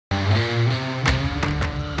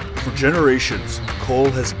generations, coal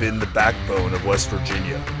has been the backbone of West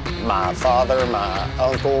Virginia. My father, my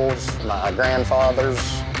uncles, my grandfathers,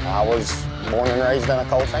 I was born and raised in a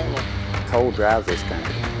coal family. Coal drives this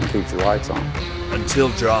country and keeps the lights on. Until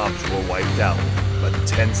jobs were wiped out by the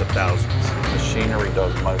tens of thousands. Machinery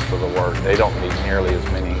does most of the work. They don't need nearly as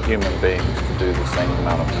many human beings to do the same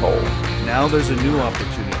amount of coal. Now there's a new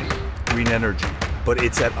opportunity, green energy, but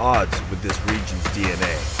it's at odds with this region's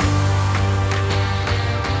DNA.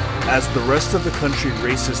 As the rest of the country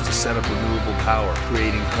races to set up renewable power,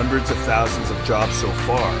 creating hundreds of thousands of jobs so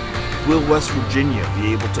far, will West Virginia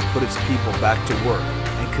be able to put its people back to work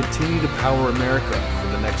and continue to power America for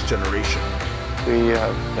the next generation? We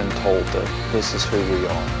have been told that this is who we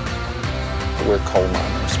are. We're coal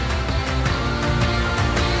miners.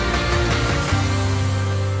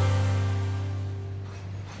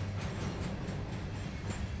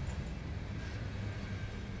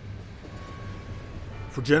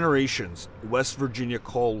 For generations, West Virginia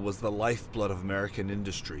coal was the lifeblood of American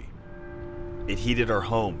industry. It heated our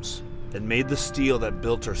homes and made the steel that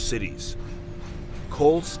built our cities.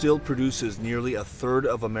 Coal still produces nearly a third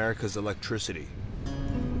of America's electricity.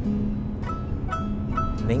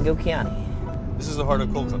 Mingo County. This is the heart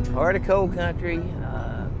of coal country. Heart of coal country.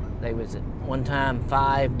 There was at one time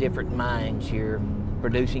 5 different mines here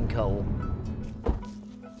producing coal.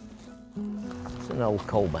 It's an old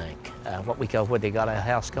coal bank. What they got a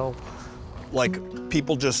house called? Like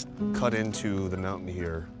people just cut into the mountain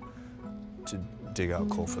here to dig out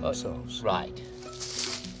coal for themselves. Right.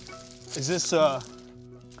 Is this a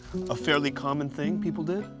fairly common thing people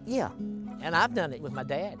did? Yeah, and I've done it with my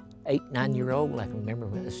dad. 8, 9-year-old, I can remember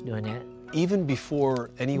us doing that. Even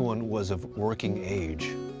before anyone was of working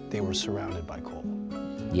age, they were surrounded by coal.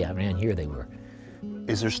 Yeah, around here they were.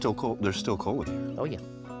 Is there still coal? There's still coal in here? Oh yeah.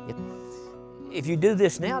 Yep. If you do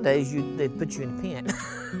this nowadays, they'd put you in a pen.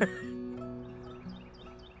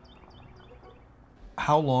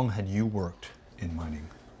 How long had you worked in mining?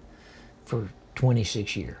 For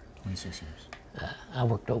 26 years. 26 years. I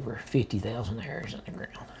worked over 50,000 hours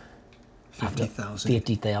underground. 50,000?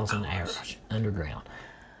 50,000 hours underground.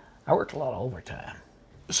 I worked a lot of overtime.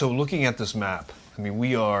 So looking at this map, I mean,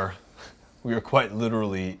 we are quite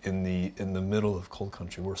literally in the middle of coal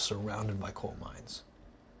country. We're surrounded by coal mines.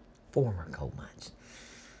 Former coal mines.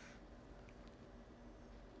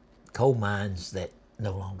 Coal mines that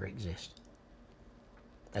no longer exist.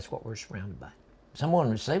 That's what we're surrounded by. Someone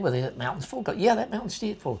would say, well, that mountain's full of coal. Yeah, that mountain's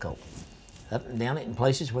still full of coal. Up and down it in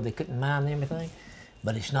places where they couldn't mine everything,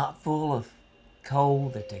 but it's not full of coal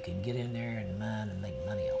that they can get in there and mine and make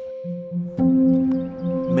money off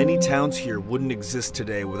it. Many towns here wouldn't exist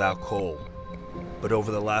today without coal. But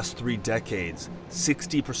over the last 3 decades,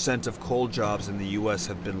 60% of coal jobs in the U.S.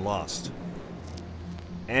 have been lost.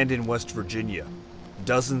 And in West Virginia,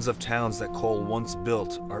 dozens of towns that coal once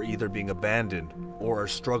built are either being abandoned or are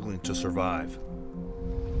struggling to survive.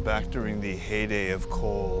 Back during the heyday of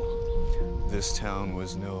coal, this town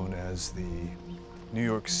was known as the New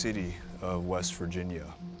York City of West Virginia.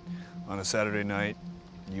 On a Saturday night,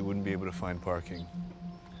 you wouldn't be able to find parking.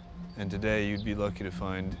 And today, you'd be lucky to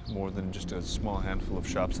find more than just a small handful of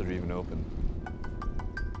shops that are even open.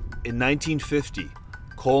 In 1950,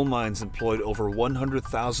 coal mines employed over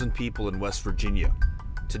 100,000 people in West Virginia.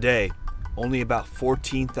 Today, only about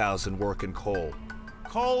 14,000 work in coal.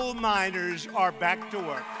 Coal miners are back to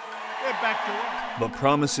work. They're back to work. But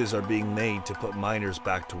promises are being made to put miners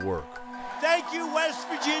back to work. Thank you, West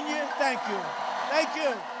Virginia. Thank you. Thank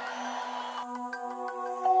you.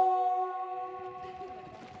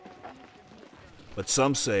 But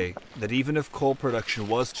some say that even if coal production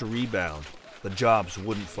was to rebound, the jobs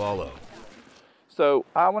wouldn't follow. So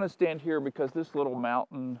I want to stand here because this little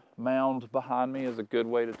mountain mound behind me is a good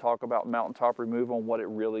way to talk about mountaintop removal and what it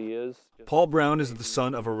really is. Paul Brown is the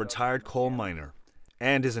son of a retired coal miner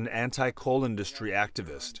and is an anti-coal industry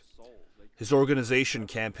activist. His organization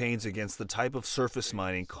campaigns against the type of surface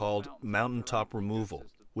mining called mountaintop removal,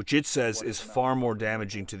 which it says is far more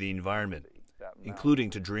damaging to the environment, including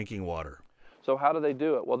to drinking water. So how do they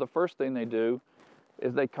do it? Well, the first thing they do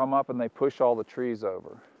is they come up and they push all the trees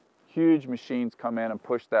over. Huge machines come in and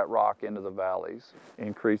push that rock into the valleys,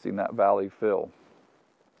 increasing that valley fill.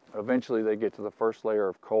 Eventually they get to the first layer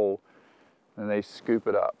of coal and they scoop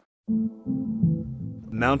it up.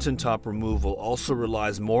 Mountaintop removal also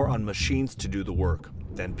relies more on machines to do the work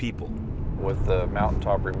than people. With the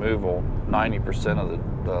mountaintop removal, 90% of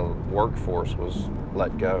the workforce was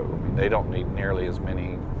let go. I mean, they don't need nearly as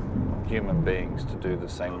many human beings to do the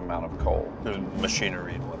same amount of coal. The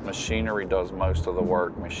machinery and whatnot. Machinery does most of the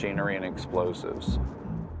work, machinery and explosives.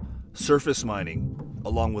 Surface mining,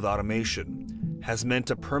 along with automation, has meant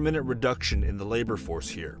a permanent reduction in the labor force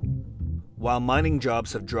here. While mining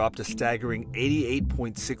jobs have dropped a staggering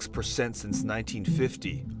 88.6% since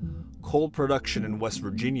 1950, coal production in West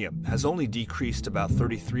Virginia has only decreased about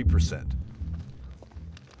 33%.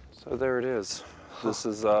 So there it is. This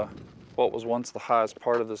is what was once the highest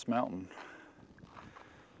part of this mountain.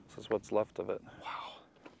 This is what's left of it. Wow.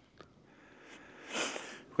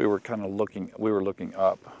 We were looking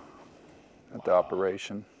up at the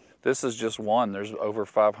operation. This is just one. There's over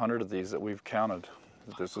 500 of these that we've counted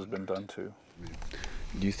that this has been done to.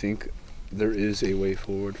 Do you think there is a way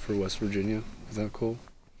forward for West Virginia without coal?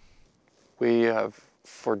 We have,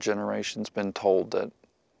 for generations, been told that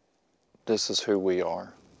this is who we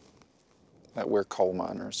are, that we're coal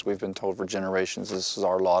miners. We've been told for generations this is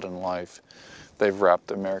our lot in life. They've wrapped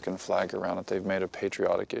the American flag around it. They've made a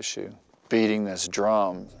patriotic issue. Beating this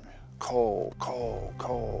drum, coal, coal,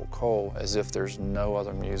 coal, coal, as if there's no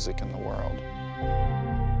other music in the world.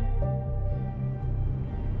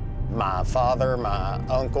 My father, my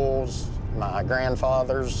uncles, my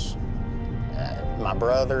grandfathers, my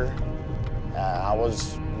brother, I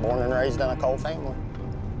was born and raised in a coal family.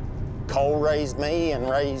 Coal raised me and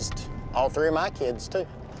raised all three of my kids too,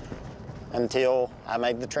 until I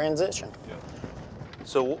made the transition. Yeah.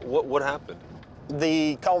 So what happened?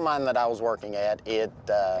 The coal mine that I was working at, it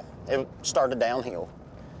started downhill.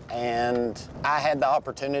 And I had the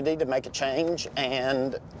opportunity to make a change,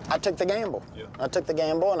 and I took the gamble. Yeah. I took the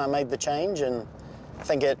gamble and I made the change, and I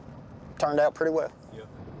think it turned out pretty well. Yeah.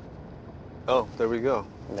 Oh, there we go.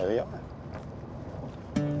 There you are.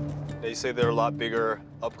 They say they're a lot bigger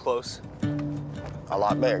up close. A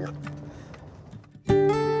lot bigger.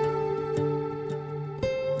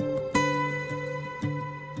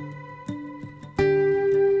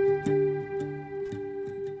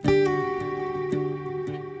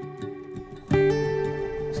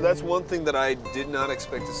 So that's one thing that I did not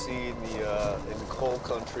expect to see in the coal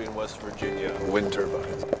country in West Virginia, wind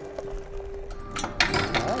turbines. All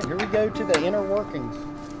right, here we go to the inner workings.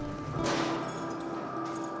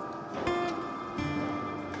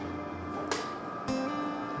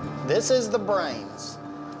 This is the brains.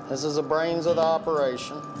 This is the brains of the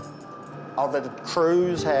operation. All the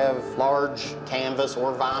crews have large canvas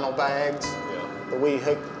or vinyl bags that we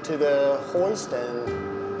hook to the hoist and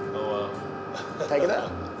take it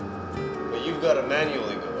up. But you've got to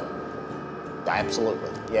manually go up. Absolutely.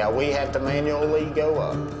 Yeah, we have to manually go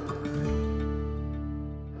up.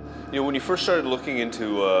 You know, when you first started looking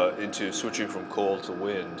into switching from coal to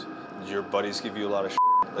wind, did your buddies give you a lot of shit?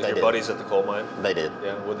 Like your buddies at the coal mine? They did.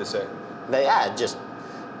 Yeah, what'd they say?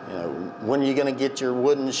 You know, when are you gonna get your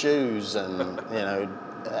wooden shoes? And, you know,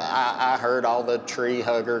 I heard all the tree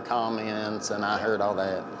hugger comments, and I heard all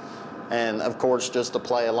that. And of course, just to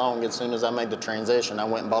play along, as soon as I made the transition, I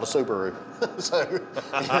went and bought a Subaru. So,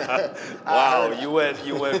 wow, you went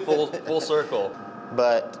full circle.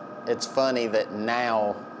 But it's funny that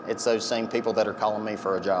now it's those same people that are calling me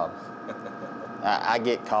for a job. I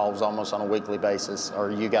get calls almost on a weekly basis, are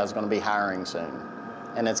you guys gonna be hiring soon?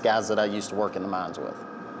 And it's guys that I used to work in the mines with.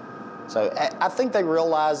 So I think they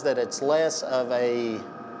realize that it's less of a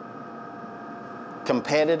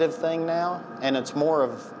competitive thing now, and it's more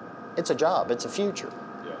of, it's a job, it's a future.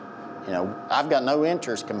 Yeah. You know, I've got no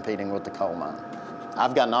interest competing with the coal mine.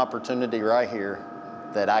 I've got an opportunity right here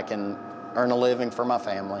that I can earn a living for my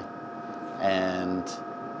family and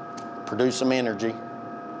produce some energy.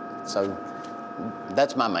 So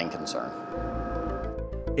that's my main concern.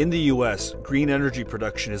 In the U.S., green energy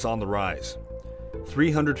production is on the rise.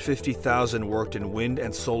 350,000 worked in wind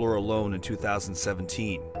and solar alone in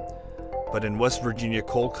 2017. But in West Virginia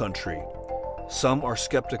coal country, some are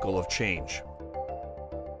skeptical of change.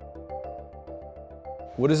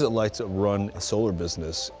 What is it like to run a solar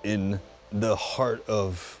business in the heart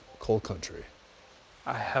of coal country?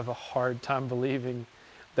 I have a hard time believing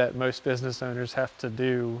that most business owners have to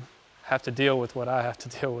deal with what I have to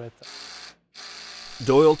deal with.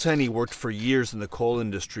 Doyle Tenney worked for years in the coal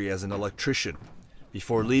industry as an electrician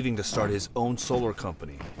before leaving to start his own solar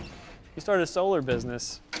company. He started a solar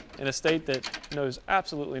business in a state that knows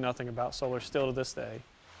absolutely nothing about solar still to this day.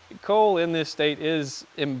 Coal in this state is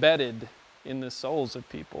embedded in the souls of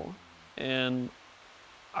people, and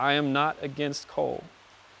I am not against coal.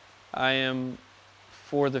 I am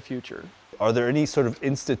for the future. Are there any sort of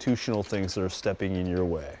institutional things that are stepping in your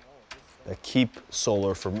way that keep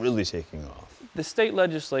solar from really taking off? The state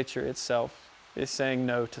legislature itself is saying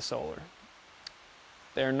no to solar.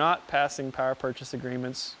 They're not passing power purchase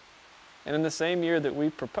agreements. And in the same year that we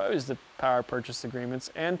proposed the power purchase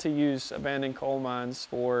agreements and to use abandoned coal mines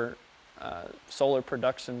for solar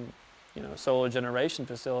production, solar generation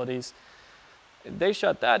facilities, They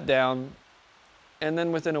shut that down, and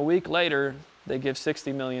then within a week later, they give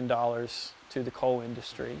 $60 million to the coal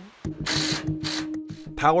industry.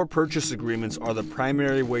 Power purchase agreements are the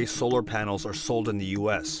primary way solar panels are sold in the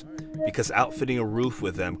U.S. because outfitting a roof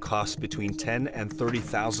with them costs between $10,000 and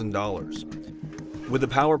 $30,000. With a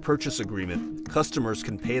power purchase agreement, customers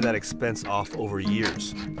can pay that expense off over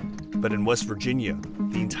years. But in West Virginia,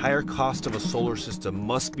 the entire cost of a solar system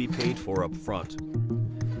must be paid for up front.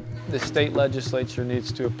 The state legislature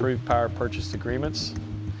needs to approve power purchase agreements.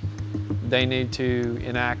 They need to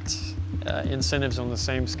enact incentives on the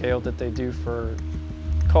same scale that they do for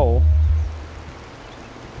coal.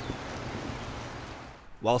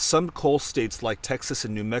 While some coal states like Texas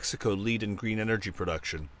and New Mexico lead in green energy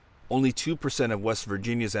production, only 2% of West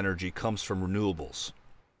Virginia's energy comes from renewables.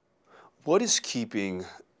 What is keeping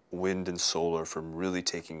wind and solar from really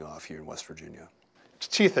taking off here in West Virginia? It's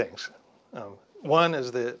two things. One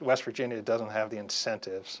is that West Virginia doesn't have the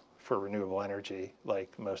incentives for renewable energy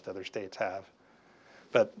like most other states have.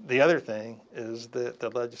 But the other thing is that the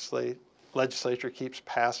legislature keeps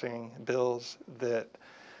passing bills that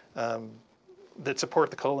that support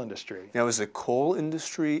the coal industry. Now, is the coal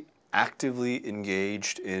industry actively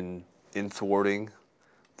engaged in thwarting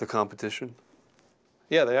the competition?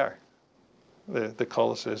 Yeah, they are. The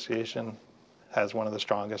Coal Association has one of the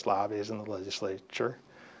strongest lobbies in the legislature,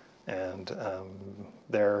 and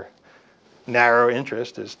their narrow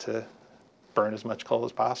interest is to burn as much coal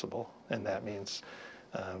as possible, and that means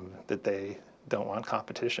that they don't want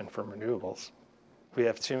competition from renewables. We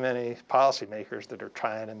have too many policymakers that are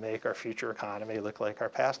trying to make our future economy look like our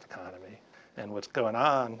past economy. And what's going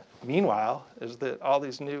on, meanwhile, is that all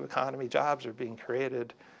these new economy jobs are being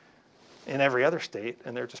created in every other state,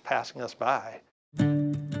 and they're just passing us by.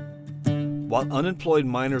 While unemployed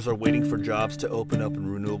miners are waiting for jobs to open up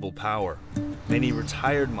in renewable power, many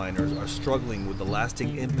retired miners are struggling with the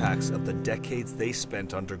lasting impacts of the decades they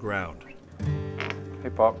spent underground. Hey,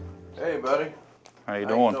 Pop. Hey, buddy. How you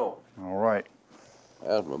doing? All right.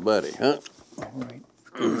 How's my buddy, huh? All right.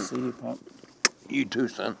 Good to see you, Pop. You too,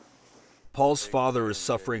 son. Paul's father is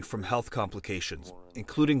suffering from health complications,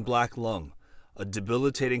 including black lung, a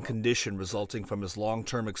debilitating condition resulting from his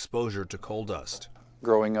long-term exposure to coal dust.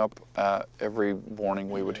 Growing up, every morning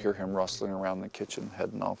we would hear him rustling around the kitchen,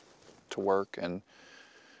 heading off to work, and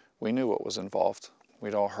we knew what was involved.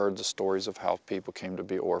 We'd all heard the stories of how people came to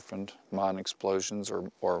be orphaned, mine explosions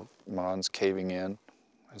or mines caving in.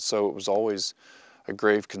 And so it was always a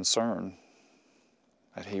grave concern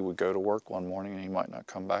that he would go to work one morning and he might not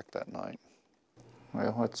come back that night.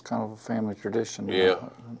 Well, that's kind of a family tradition. Yeah.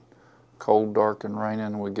 Cold, dark, and raining,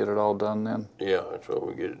 and we get it all done then? Yeah, that's why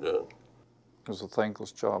we get it done. It was a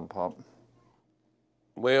thankless job, Pop.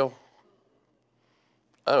 Well,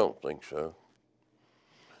 I don't think so.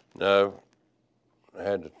 No, I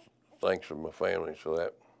had to thanks for my family, so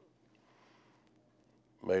that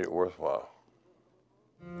made it worthwhile.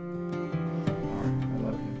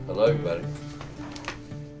 I love you, buddy.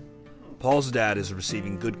 Paul's dad is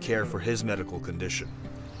receiving good care for his medical condition.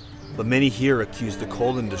 But many here accuse the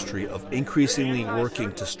coal industry of increasingly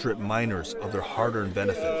working to strip miners of their hard-earned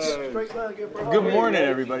benefits. Good morning,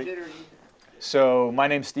 everybody. So my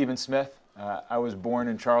name's Stephen Smith. I was born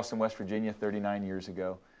in Charleston, West Virginia 39 years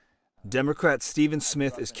ago. Democrat Stephen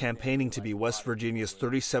Smith is campaigning to be West Virginia's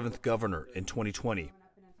 37th governor in 2020.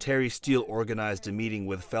 Terry Steele organized a meeting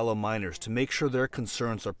with fellow miners to make sure their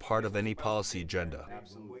concerns are part of any policy agenda.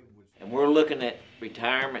 And we're looking at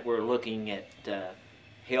retirement, we're looking at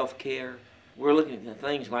health care, we're looking at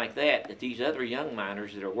things like that these other young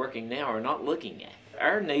miners that are working now are not looking at.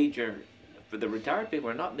 Our needs for the retired people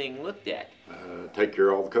are not being looked at. Take care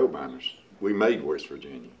of all the coal miners. We made West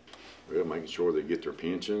Virginia. We're making sure they get their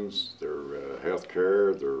pensions, their health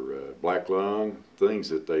care, their black lung, things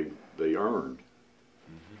that they earned.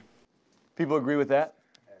 People agree with that?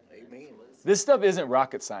 Amen. This stuff isn't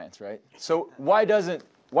rocket science, right? So why doesn't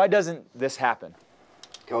this happen?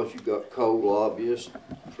 Because you've got coal lobbyists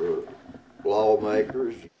for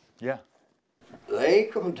lawmakers. Yeah. They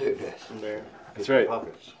ain't gonna do this in there. That's right.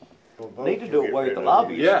 Need to do away with the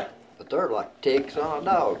lobbyists. Yeah. But they're like ticks on a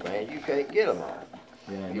dog, man. You can't get them out.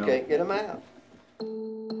 Yeah, you can't get them out.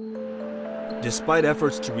 Despite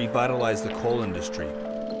efforts to revitalize the coal industry,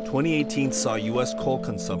 2018 saw U.S. coal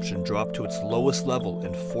consumption drop to its lowest level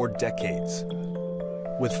in 4 decades.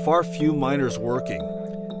 With far few miners working,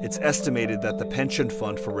 it's estimated that the pension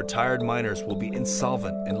fund for retired miners will be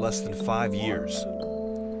insolvent in less than 5 years.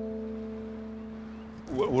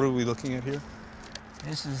 What are we looking at here?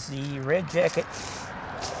 This is the Red Jacket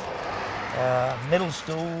middle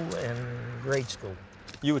school and grade school.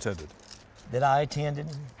 You attended? That I attended.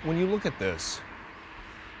 When you look at this,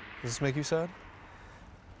 Does this make you sad?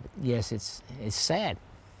 Yes, it's sad.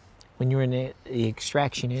 When you're in the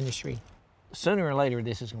extraction industry, sooner or later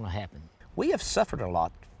this is going to happen. We have suffered a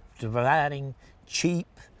lot providing cheap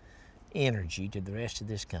energy to the rest of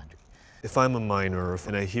this country. If I'm a miner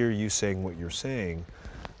and I hear you saying what you're saying,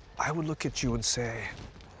 I would look at you and say,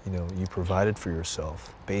 you know, you provided for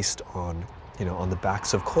yourself based on, you know, on the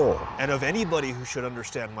backs of coal. And of anybody who should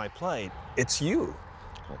understand my plight, it's you.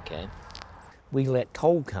 Okay. We let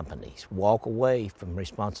coal companies walk away from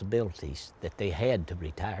responsibilities that they had to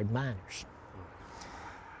retired miners.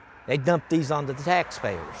 They dumped these onto the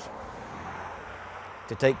taxpayers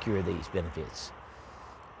to take care of these benefits,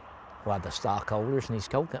 while the stockholders in these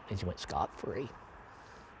coal companies went scot-free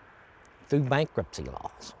through bankruptcy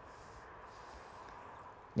laws.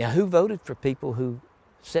 Now, who voted for people who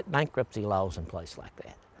set bankruptcy laws in place like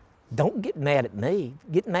that? Don't get mad at me.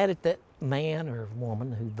 Get mad at that man or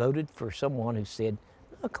woman who voted for someone who said,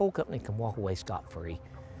 a coal company can walk away scot-free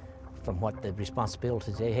from what the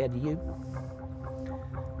responsibilities they had to you.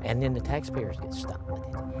 And then the taxpayers get stuck with it.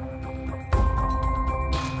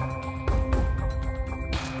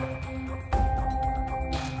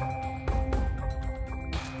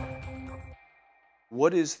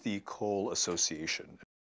 What is the Coal Association?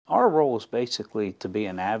 Our role is basically to be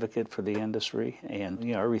an advocate for the industry, and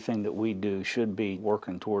everything that we do should be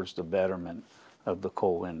working towards the betterment of the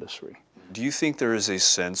coal industry. Do you think there is a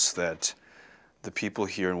sense that the people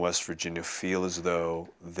here in West Virginia feel as though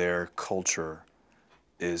their culture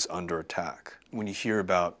is under attack when you hear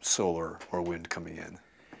about solar or wind coming in?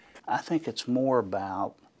 I think it's more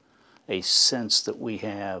about a sense that we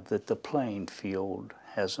have that the playing field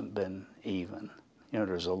hasn't been even.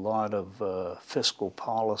 There's a lot of fiscal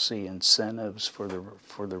policy incentives for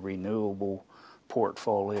the renewable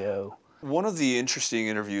portfolio. One of the interesting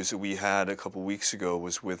interviews that we had a couple weeks ago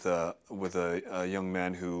was with a young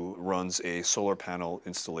man who runs a solar panel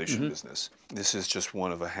installation business. This is just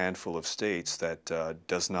one of a handful of states that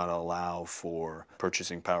does not allow for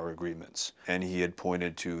purchasing power agreements. And he had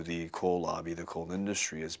pointed to the coal lobby, the coal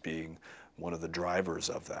industry, as being one of the drivers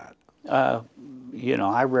of that.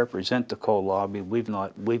 I represent the coal lobby. We've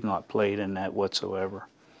not played in that whatsoever.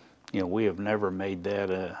 We have never made that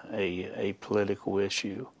a political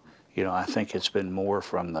issue. I think it's been more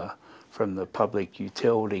from the public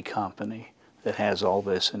utility company that has all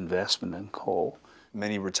this investment in coal.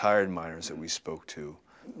 Many retired miners that we spoke to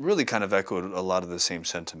really kind of echoed a lot of the same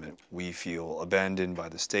sentiment. We feel abandoned by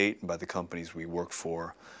the state and by the companies we work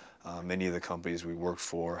for. Many of the companies we work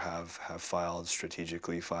for have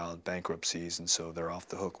strategically filed bankruptcies, and so they're off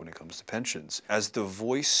the hook when it comes to pensions. As the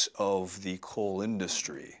voice of the coal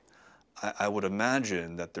industry, I would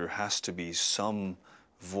imagine that there has to be some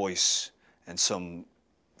voice and some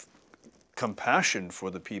compassion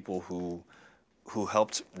for the people who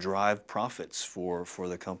helped drive profits for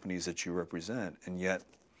the companies that you represent, and yet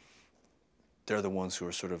they're the ones who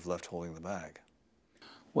are sort of left holding the bag.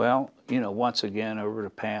 Well, once again, over the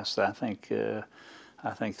past, I think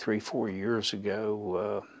 3-4 years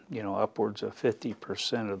ago, upwards of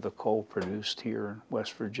 50% of the coal produced here in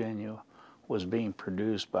West Virginia was being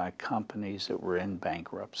produced by companies that were in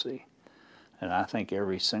bankruptcy. And I think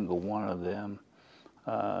every single one of them,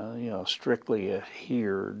 strictly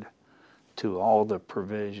adhered to all the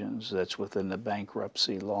provisions that's within the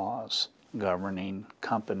bankruptcy laws governing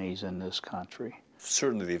companies in this country.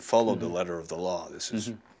 Certainly they followed the letter of the law. This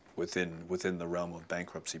is within the realm of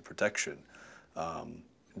bankruptcy protection.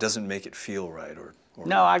 Doesn't make it feel right or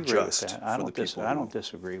no, I agree with just that. I for don't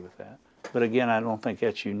disagree with that. But again, I don't think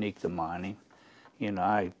that's unique to mining.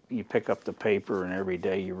 You pick up the paper and every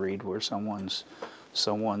day you read where somebody's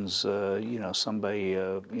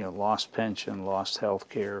lost pension, lost health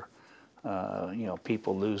care.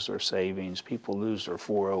 People lose their savings, people lose their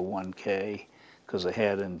 401k because they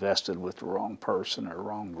had invested with the wrong person or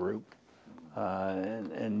wrong group.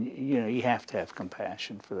 You have to have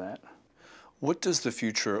compassion for that. What does the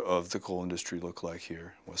future of the coal industry look like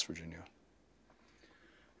here in West Virginia?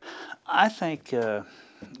 I think,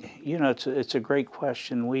 it's a great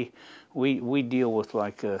question. We deal with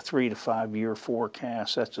like a 3 to 5 year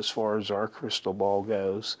forecast. That's as far as our crystal ball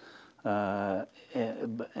goes, and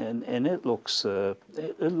it looks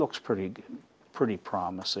pretty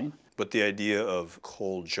promising. But the idea of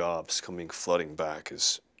coal jobs coming flooding back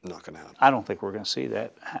is not going to happen. I don't think we're going to see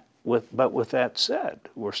that. But with that said,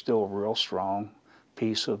 we're still a real strong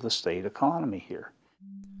piece of the state economy here.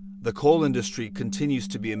 The coal industry continues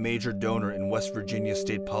to be a major donor in West Virginia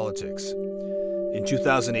state politics. In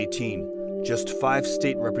 2018, just 5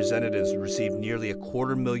 state representatives received nearly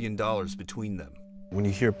 $250,000 between them. When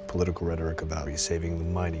you hear political rhetoric about saving the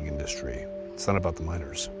mining industry, it's not about the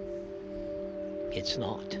miners. It's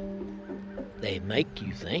not. They make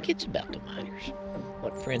you think it's about the miners.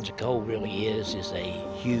 What Friends of Coal really is a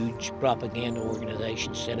huge propaganda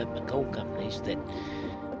organization set up by coal companies that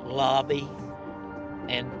lobby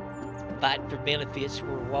and fight for benefits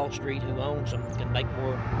where Wall Street, who owns them, can make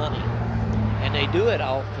more money. And they do it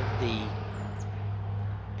off of the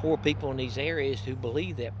poor people in these areas who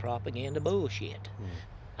believe that propaganda bullshit.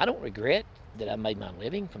 I don't regret that I made my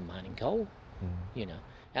living from mining coal, you know,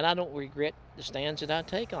 and I don't regret the stands that I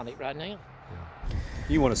take on it right now.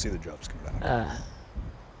 You want to see the jobs come back?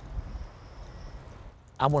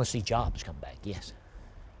 I want to see jobs come back, yes.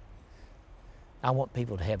 I want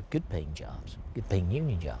people to have good paying jobs, good paying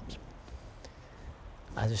union jobs.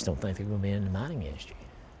 I just don't think they're going to be in the mining industry.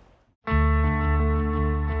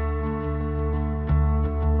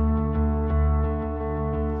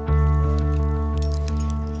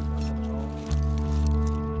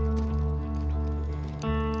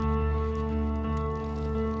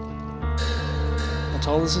 How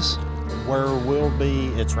tall is this? Where we'll be,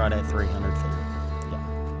 it's right at 300 feet.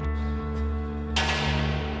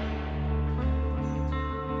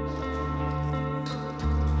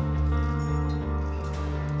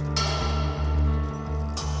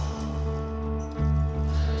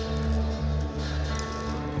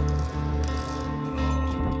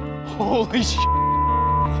 Holy shit.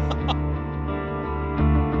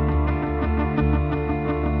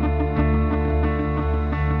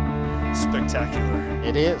 Spectacular.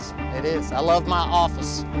 It is. It is. I love my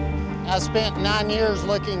office. I spent 9 years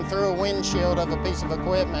looking through a windshield of a piece of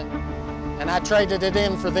equipment, and I traded it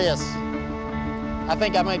in for this. I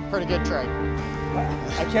think I made a pretty good trade.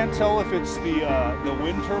 I can't tell if it's the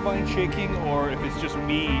wind turbine shaking or if it's just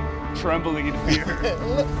me trembling in fear.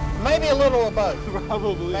 Maybe a little of both.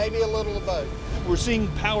 Probably. Maybe a little of both. We're seeing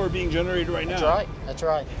power being generated right now. That's right. That's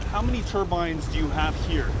right. How many turbines do you have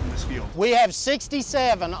here in this field? We have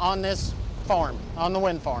 67 on this farm, on the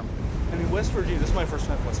wind farm. I mean, West Virginia, this is my first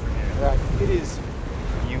time in West Virginia. Right. It is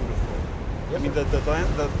beautiful. I mean,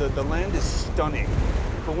 the land is stunning.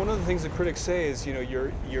 But one of the things the critics say is, you know,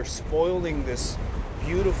 you're spoiling this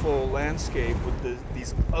beautiful landscape with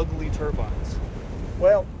these ugly turbines.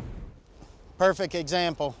 Well, perfect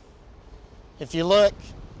example. If you look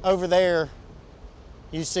over there,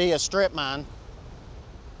 you see a strip mine.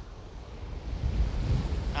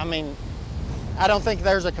 I mean, I don't think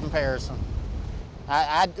there's a comparison.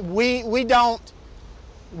 We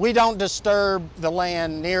don't disturb the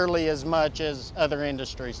land nearly as much as other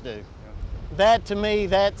industries do. Yeah. That to me,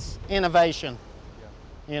 that's innovation.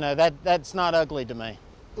 Yeah. You know, that's not ugly to me.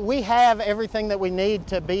 We have everything that we need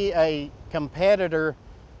to be a competitor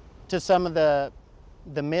to some of the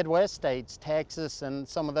Midwest states, Texas and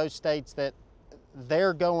some of those states that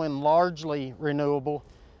they're going largely renewable.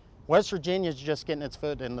 West Virginia's just getting its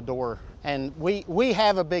foot in the door, and we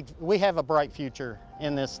have a bright future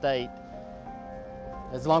in this state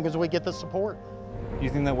as long as we get the support. Do you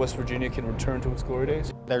think that West Virginia can return to its glory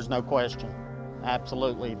days? There's no question.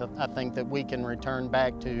 Absolutely. I think that we can return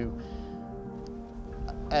back to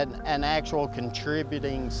an actual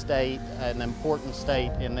contributing state, an important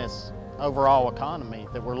state in this overall economy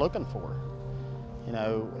that we're looking for. You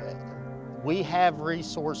know, we have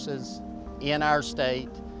resources in our state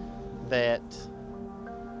that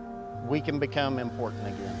we can become important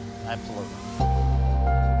again. Absolutely.